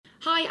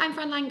Hi, I'm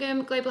Fran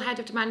Langham, Global Head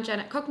of Demand Gen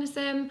at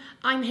Cognism.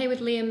 I'm here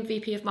with Liam,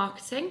 VP of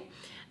Marketing,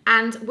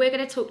 and we're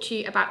going to talk to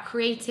you about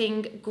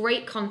creating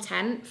great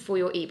content for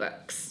your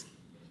eBooks.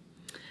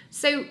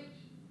 So,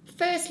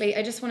 firstly,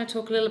 I just want to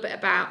talk a little bit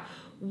about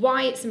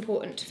why it's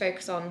important to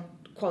focus on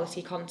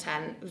quality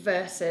content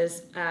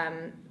versus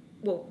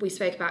what we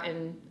spoke about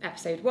in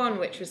episode 1,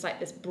 which was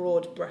like this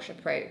broad brush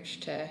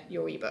approach to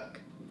your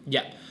ebook.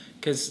 Yeah,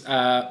 because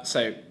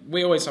so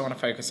we always want to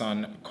focus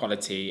on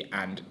quality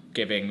and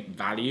giving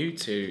value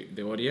to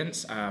the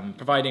audience.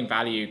 Providing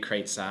value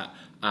creates that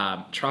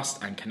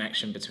trust and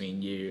connection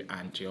between you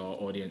and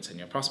your audience and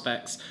your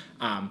prospects,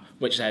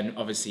 which then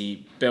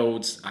obviously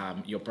builds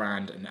your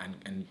brand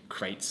and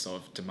creates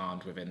sort of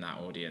demand within that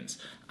audience.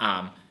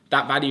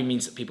 That value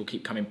means that people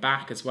keep coming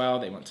back as well.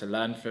 They want to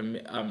learn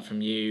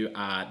from you.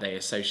 They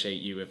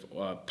associate you with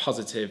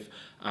positive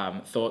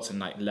thoughts and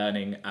like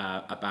learning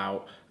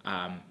about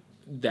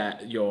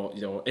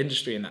your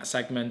industry in that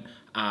segment,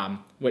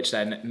 which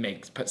then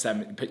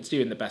puts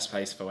you in the best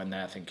place for when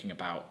they're thinking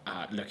about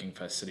looking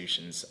for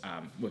solutions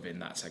within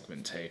that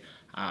segment too.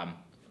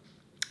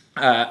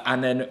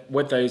 And then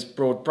with those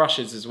broad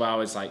brushes as well,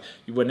 is like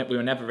we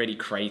were never really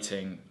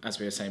creating, as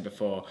we were saying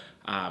before,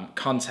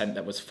 content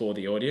that was for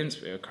the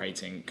audience. We were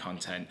creating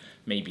content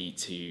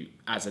maybe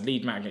as a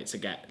lead magnet to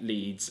get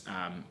leads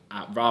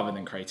rather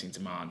than creating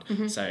demand.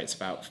 Mm-hmm. So it's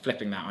about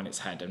flipping that on its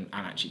head and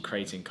actually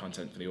creating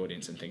content for the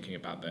audience and thinking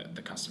about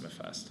the customer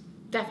first.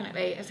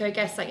 Definitely. So I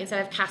guess like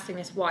instead of casting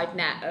this wide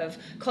net of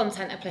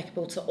content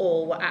applicable to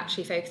all, we're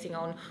actually focusing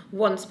on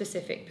one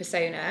specific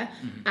persona.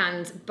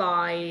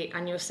 Mm-hmm.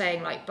 and you're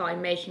saying like by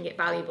making it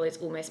valuable, it's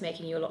almost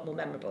making you a lot more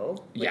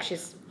memorable, which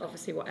is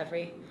obviously what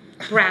every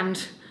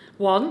brand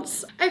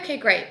wants. Okay,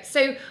 great.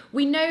 So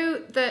we know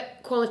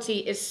that quality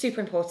is super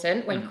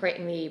important when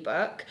creating the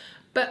ebook,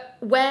 but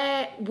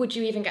where would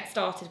you even get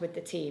started with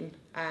the team?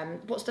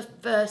 What's the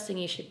first thing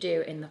you should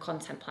do in the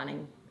content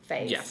planning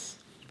phase? Yes,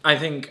 I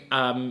think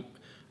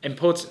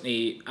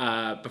importantly,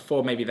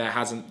 before maybe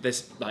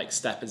this like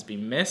step has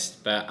been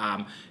missed, but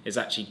is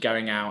actually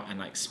going out and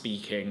like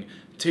speaking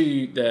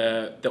to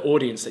the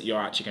audience that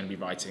you're actually going to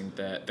be writing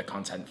the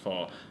content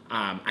for,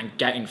 and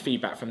getting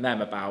feedback from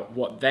them about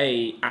what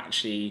they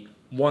actually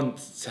want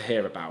to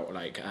hear about,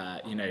 like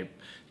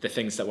the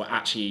things that will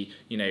actually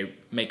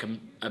make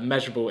a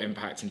measurable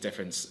impact and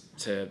difference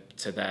to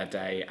their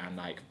day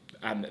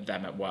and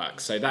them at work.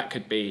 So that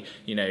could be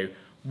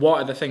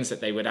what are the things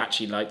that they would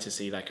actually like to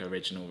see like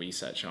original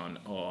research on,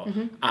 or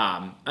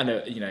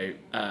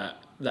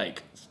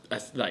like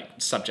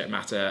subject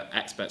matter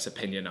experts'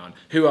 opinion on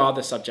who are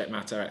the subject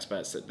matter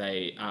experts that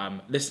they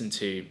listen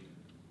to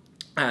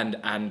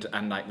and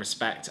like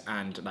respect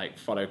and like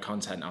follow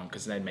content on,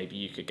 because then maybe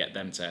you could get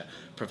them to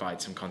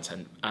provide some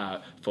content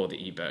for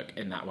the ebook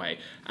in that way,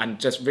 and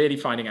just really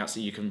finding out so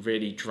you can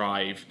really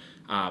drive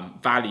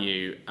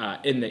value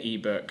in the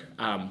ebook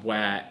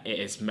where it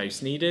is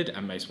most needed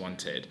and most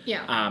wanted.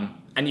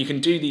 And you can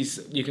do these.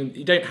 You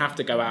don't have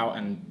to go out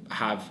and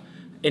have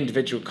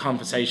individual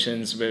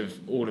conversations with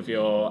all of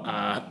your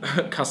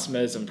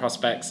customers and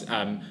prospects.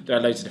 There are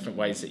loads of different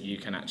ways that you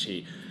can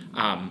actually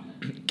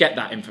get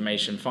that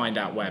information, find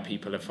out where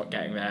people are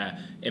getting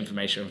their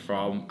information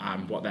from,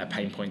 what their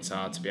pain points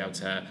are, to be able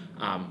to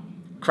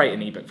create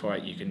an ebook for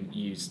it. You can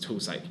use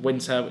tools like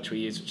Winter, which we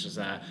use, which is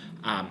a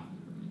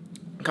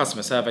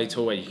customer survey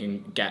tool where you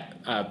can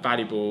get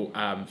valuable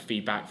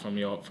feedback from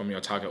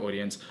your target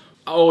audience.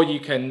 Or you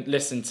can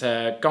listen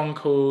to Gong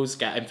calls,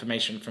 get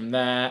information from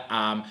there,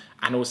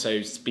 and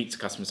also speak to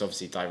customers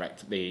obviously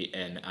directly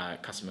in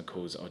customer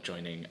calls or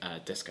joining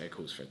disco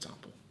calls, for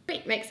example.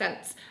 Great, makes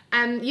sense.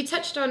 You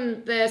touched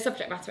on the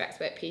subject matter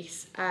expert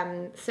piece.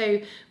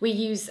 So we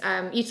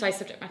utilise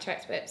subject matter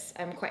experts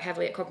quite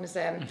heavily at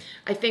Cognism.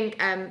 I think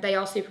they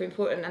are super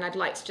important, and I'd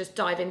like to just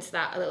dive into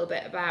that a little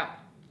bit about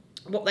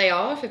what they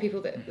are for people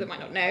that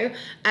might not know,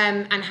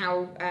 and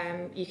how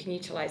you can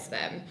utilise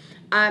them.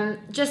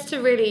 Just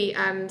to really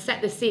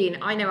set the scene,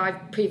 I know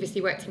I've previously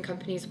worked in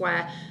companies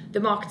where the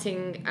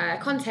marketing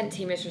content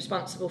team is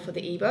responsible for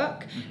the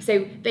ebook.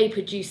 So they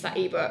produce that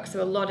ebook.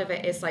 So a lot of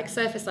it is like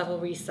surface level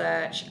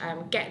research,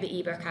 get the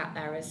ebook out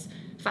there as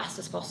fast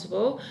as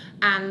possible.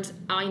 And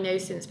I know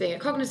since being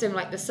at Cognism,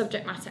 like the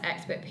subject matter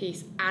expert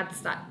piece adds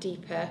that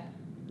deeper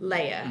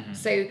layer.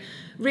 So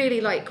really,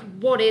 like,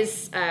 what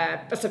is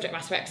a subject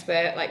matter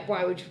expert? Like,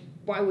 why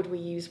would we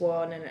use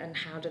one, and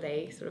how do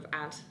they sort of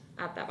add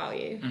that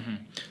value?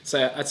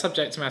 So a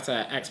subject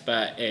matter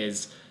expert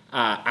is,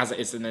 as it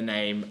is in the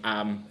name,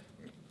 an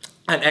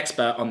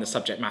expert on the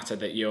subject matter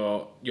that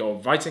you're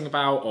writing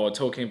about or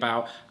talking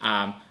about.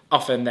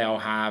 Often they'll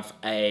have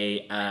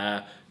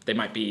they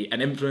might be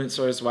an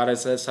influencer as well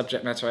as a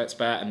subject matter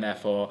expert, and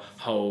therefore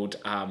hold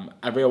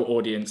a real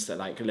audience that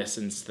like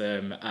listens to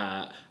them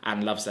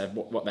and loves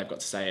what they've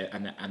got to say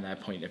and their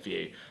point of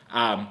view.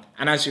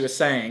 And as you were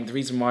saying, the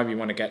reason why we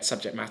want to get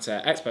subject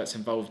matter experts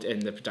involved in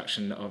the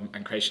production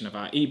and creation of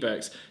our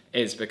ebooks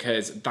is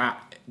because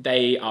that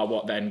they are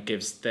what then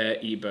gives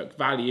the ebook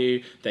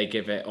value. They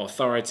give it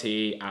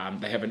authority.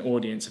 They have an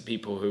audience of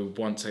people who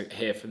want to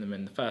hear from them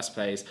in the first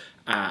place,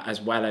 as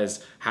well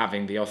as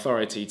having the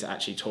authority to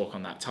actually talk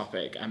on that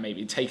topic, and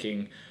maybe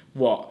taking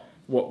what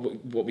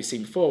we've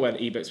seen before, when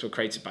ebooks were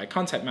created by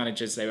content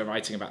managers. They were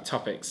writing about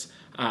topics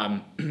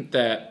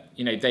that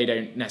they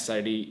don't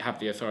necessarily have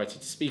the authority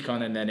to speak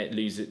on, and then it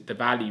loses the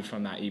value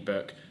from that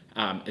ebook.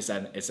 Is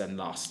then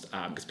lost,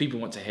 because people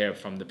want to hear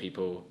from the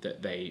people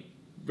that they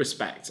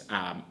respect,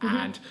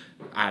 and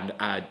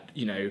are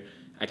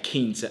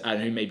keen to,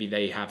 who maybe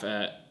they have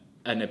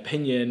an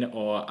opinion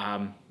or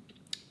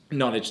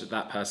knowledge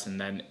that person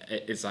then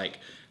is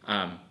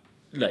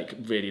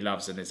really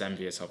loves and is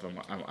envious of,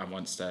 and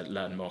wants to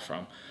learn more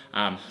from.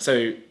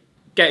 So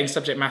getting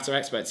subject matter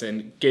experts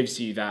in gives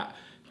you that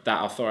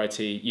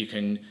authority. You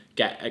can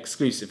get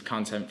exclusive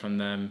content from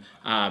them.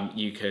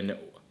 You can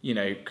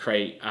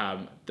create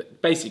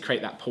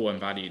that pull and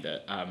value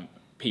that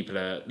people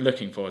are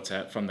looking for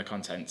from the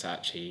content to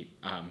actually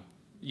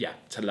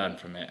to learn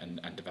from it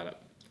and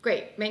develop.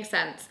 Great, makes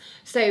sense.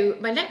 So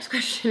my next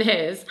question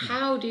is,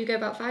 how do you go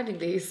about finding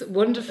these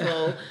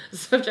wonderful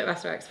subject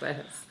matter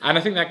experts? And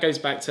I think that goes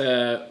back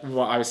to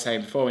what I was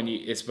saying before, when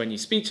you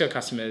speak to your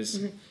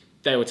customers,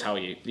 they will tell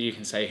you. You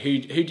can say, who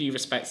do you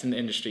respect in the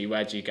industry?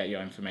 Where do you get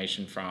your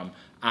information from?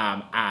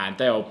 And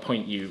they'll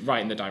point you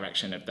right in the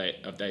direction of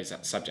those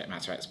subject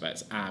matter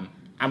experts.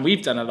 And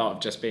we've done a lot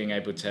of just being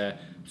able to,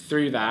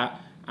 through that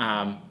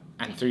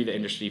and through the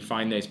industry,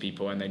 find those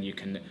people, and then you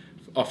can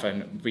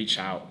often reach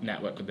out,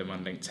 network with them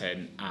on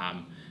LinkedIn.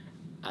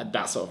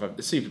 That's sort of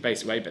a super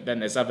basic way, but then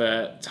there's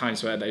other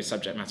times where those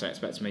subject matter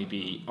experts may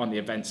be on the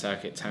event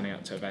circuit, turning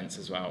up to events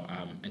as well,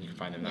 and you can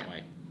find them that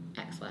way.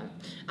 Excellent.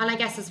 And I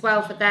guess as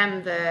well for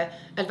them, the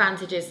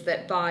advantage is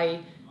that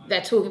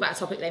they're talking about a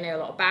topic they know a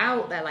lot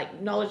about, they're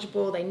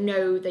knowledgeable, they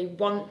know they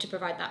want to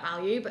provide that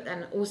value, but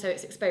then also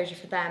it's exposure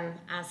for them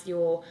as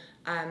you're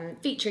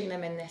featuring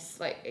them in this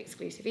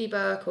exclusive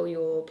ebook, or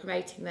you're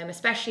promoting them,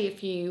 especially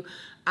if you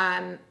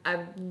are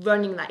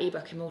running that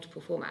ebook in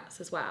multiple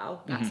formats as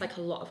well. That's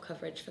a lot of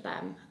coverage for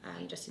them,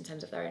 just in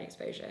terms of their own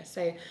exposure.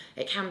 So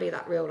it can be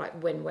that real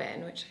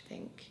win-win, which I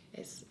think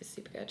is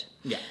super good.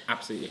 Yeah,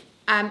 absolutely.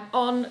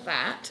 On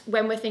that,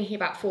 when we're thinking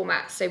about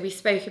formats, so we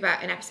spoke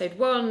about in episode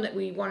 1 that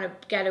we want to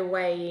get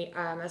away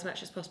as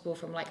much as possible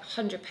from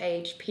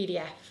 100-page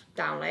PDF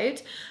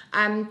download.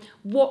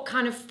 What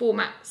kind of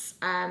formats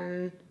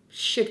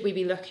should we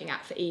be looking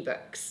at for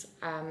ebooks?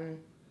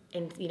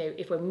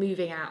 If we're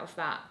moving out of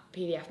that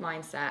PDF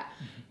mindset,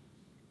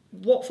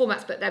 what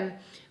formats? But then,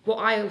 what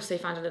I also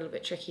found a little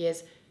bit tricky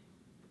is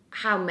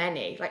how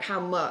many, how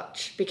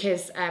much,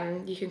 because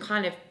you can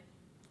kind of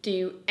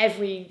do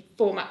every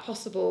format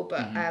possible,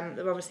 but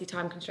there are obviously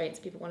time constraints.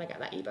 People want to get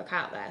that ebook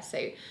out there.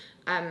 So,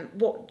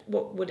 what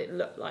would it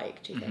look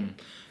like, do you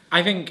think?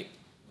 I think,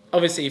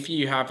 obviously, if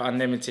you have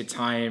unlimited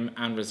time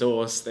and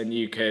resource, then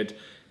you could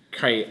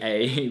create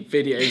a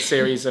video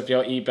series of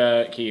your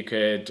ebook. You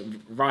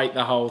could write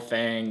the whole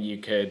thing. You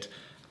could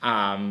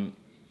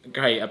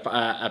create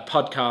a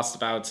podcast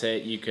about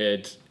it. You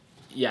could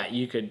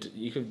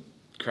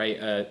create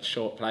a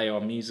short play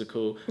or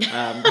musical.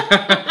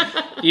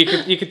 You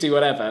could do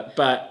whatever,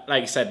 but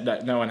like you said,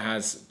 no one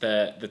has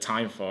the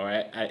time for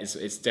it.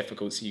 It's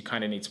difficult, so you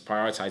kind of need to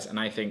prioritize. And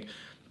I think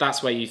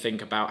that's where you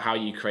think about how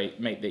you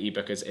make the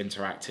ebook as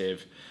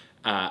interactive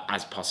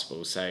as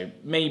possible. So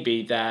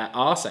maybe there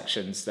are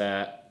sections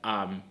that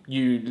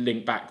you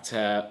link back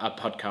to a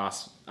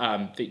podcast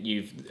that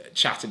you've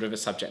chatted with a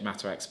subject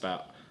matter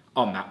expert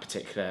on that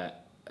particular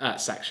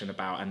section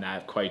about, and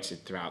they're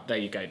quoted throughout. There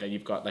you go. Then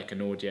you've got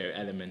an audio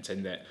element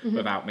in it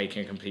without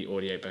making a complete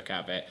audio book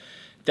out of it.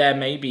 There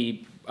may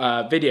be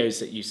videos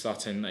that you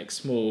slot in,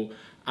 small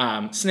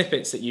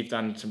snippets that you've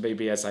done to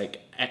maybe as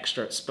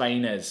extra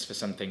explainers for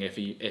something if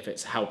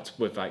it's helped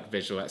with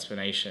visual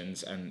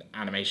explanations and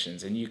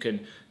animations, and you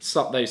can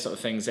slot those sort of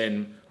things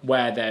in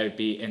where they would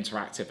be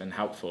interactive and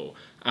helpful.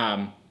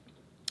 And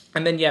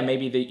then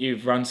maybe that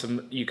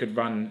you could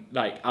run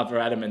other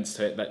elements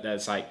to it, that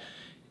there's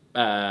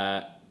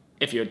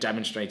if you're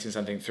demonstrating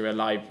something through a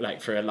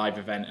live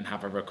event, and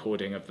have a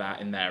recording of that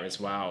in there as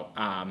well,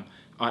 and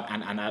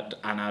add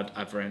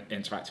other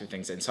interactive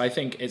things in. So I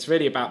think it's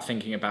really about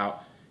thinking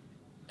about,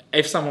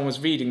 if someone was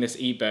reading this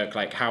ebook,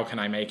 how can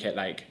I make it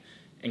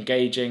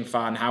engaging,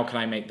 fun? How can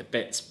I make the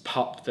bits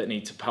pop that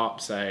need to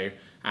pop? So,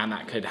 and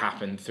that could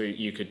happen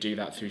you could do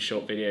that through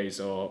short videos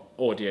or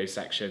audio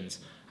sections,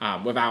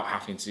 without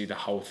having to do the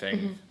whole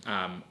thing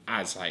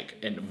as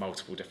in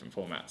multiple different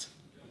formats.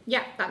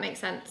 Yeah, that makes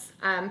sense.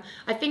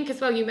 I think as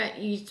well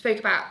you spoke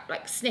about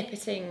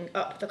snippeting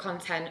up the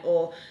content,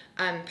 or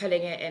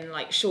putting it in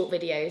like short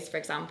videos, for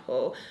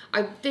example.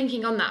 I'm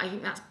thinking on that, I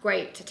think that's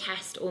great to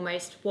test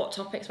almost what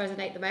topics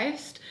resonate the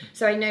most.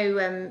 So I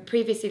know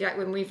previously, like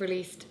when we've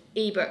released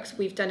eBooks,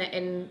 we've done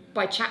it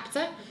by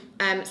chapter.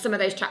 Some of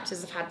those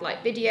chapters have had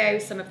like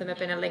videos, some of them have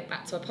been a link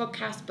back to a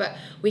podcast, but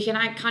we can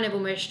kind of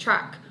almost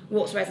track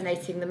what's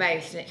resonating the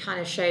most, and it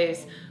kind of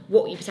shows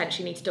what you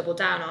potentially need to double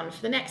down on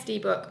for the next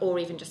ebook, or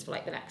even just for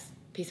like the next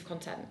piece of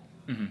content.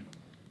 Mm-hmm.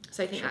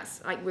 So I think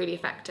that's like really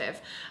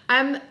effective.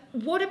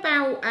 What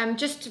about,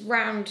 just to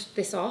round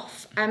this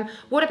off,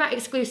 what about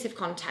exclusive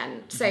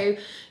content? So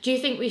do you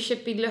think we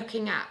should be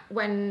looking at,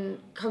 when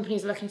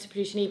companies are looking to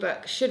produce an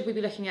ebook, should we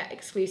be looking at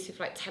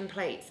exclusive like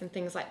templates and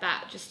things like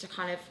that, just to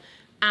kind of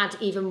add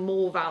even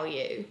more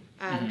value?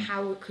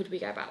 How could we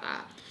go about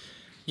that?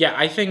 Yeah,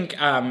 I think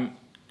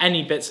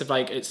any bits of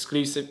like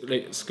exclusive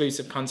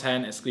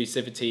content,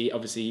 exclusivity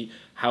obviously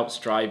helps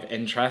drive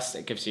interest.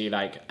 It gives you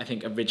like, I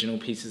think original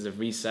pieces of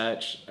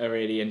research are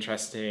really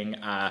interesting.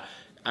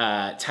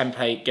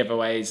 Template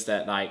giveaways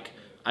that like,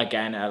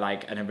 again, are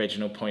like an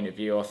original point of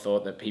view or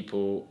thought that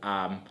people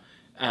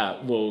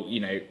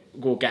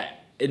will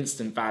get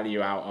instant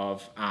value out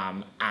of,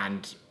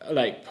 and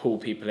like pull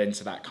people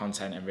into that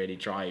content and really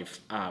drive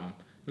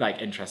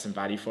like interest and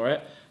value for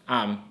it.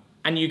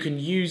 And you can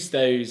use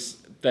those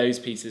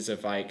pieces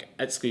of like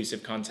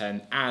exclusive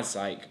content as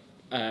like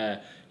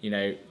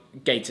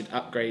gated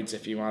upgrades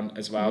if you want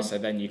as well. So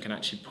then you can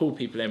actually pull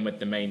people in with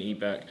the main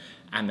ebook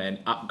and then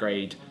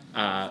upgrade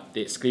the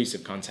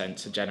exclusive content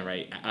to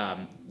generate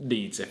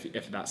leads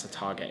if that's a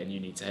target and you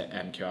need to hit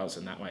MQLs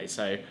in that way.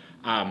 So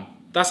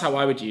that's how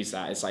I would use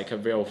that. It's like a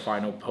real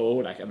final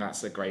pull, like, and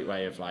that's a great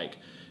way of like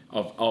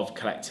of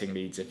collecting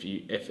leads if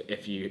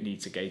you need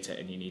to gate it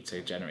and you need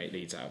to generate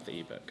leads out of the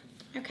ebook.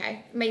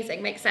 Okay,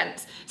 amazing, makes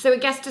sense. So I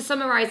guess to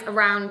summarise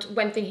around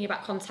when thinking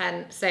about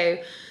content, so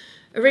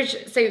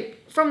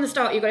from the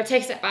start you've got to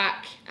take a step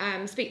back,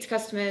 speak to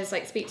customers,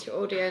 like speak to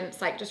your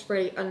audience, like just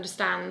really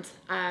understand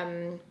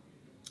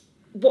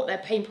what their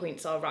pain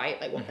points are, right?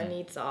 Like what their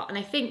needs are. And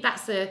I think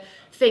that's a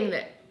thing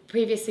that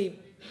previously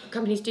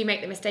companies do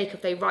make the mistake of,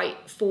 they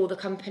write for the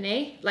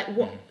company, like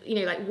what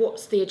like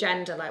what's the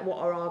agenda, like what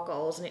are our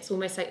goals, and it's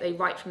almost like they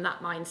write from that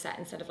mindset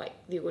instead of like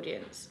the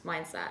audience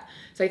mindset.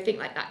 So I think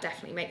like that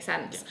definitely makes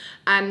sense.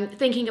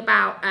 Thinking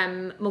about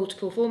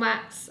multiple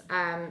formats,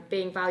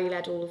 being value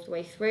led all of the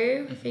way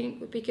through, I think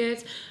would be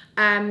good.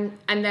 And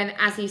then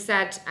as you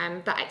said,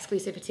 that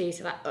exclusivity,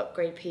 so that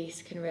upgrade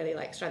piece can really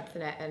like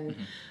strengthen it and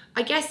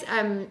I guess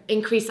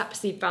increase that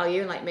perceived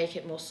value and like make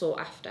it more sought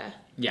after.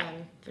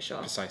 For sure.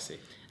 Precisely.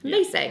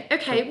 Amazing.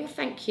 Okay, well,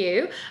 thank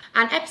you.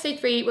 And episode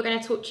 3, we're going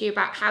to talk to you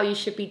about how you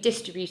should be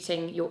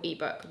distributing your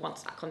ebook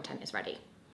once that content is ready.